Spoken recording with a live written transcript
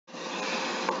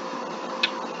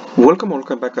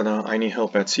Welcome back at I need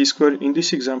help at C squared. In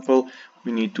this example,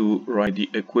 we need to write the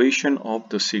equation of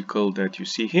the circle that you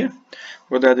see here.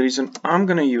 For that reason, I'm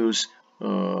going to use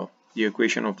the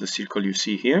equation of the circle you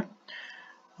see here,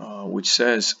 which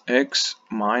says x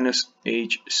minus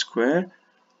h squared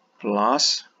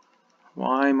plus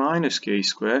y minus k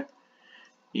squared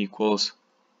equals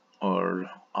r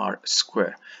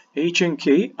squared. H and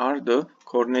k are the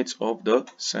coordinates of the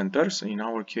center. So in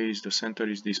our case, the center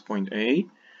is this point A,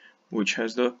 which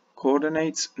has the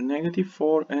coordinates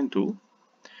 -4 and 2.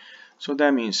 So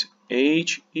that means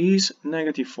h is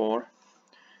 -4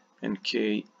 and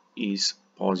k is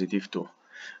 +2.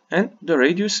 And the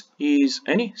radius is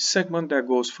any segment that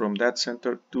goes from that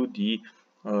center to the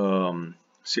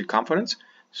circumference.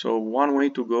 So one way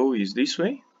to go is this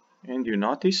way, and you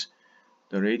notice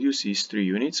the radius is 3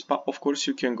 units. But of course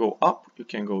you can go up, you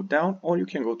can go down, or you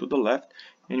can go to the left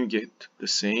and you get the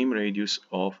same radius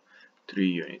of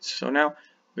 3 units. So now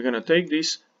we're going to take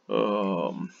these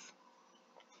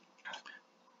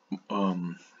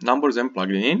numbers and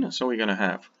plug it in. So we're going to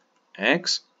have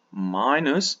x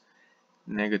minus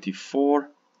 -4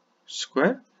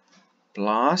 squared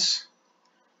plus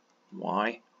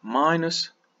y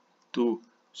minus 2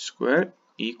 squared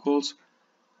equals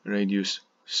radius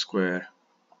square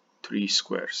 3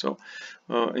 square. So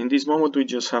in this moment we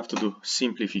just have to do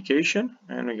simplification,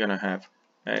 and we're going to have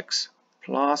x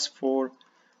plus 4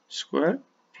 squared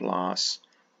plus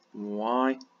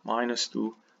y minus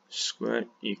 2 squared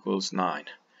equals 9.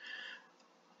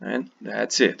 And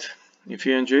that's it. If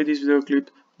you enjoyed this video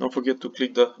clip, don't forget to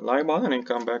click the like button and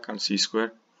come back on C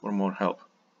squared for more help.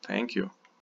 Thank you.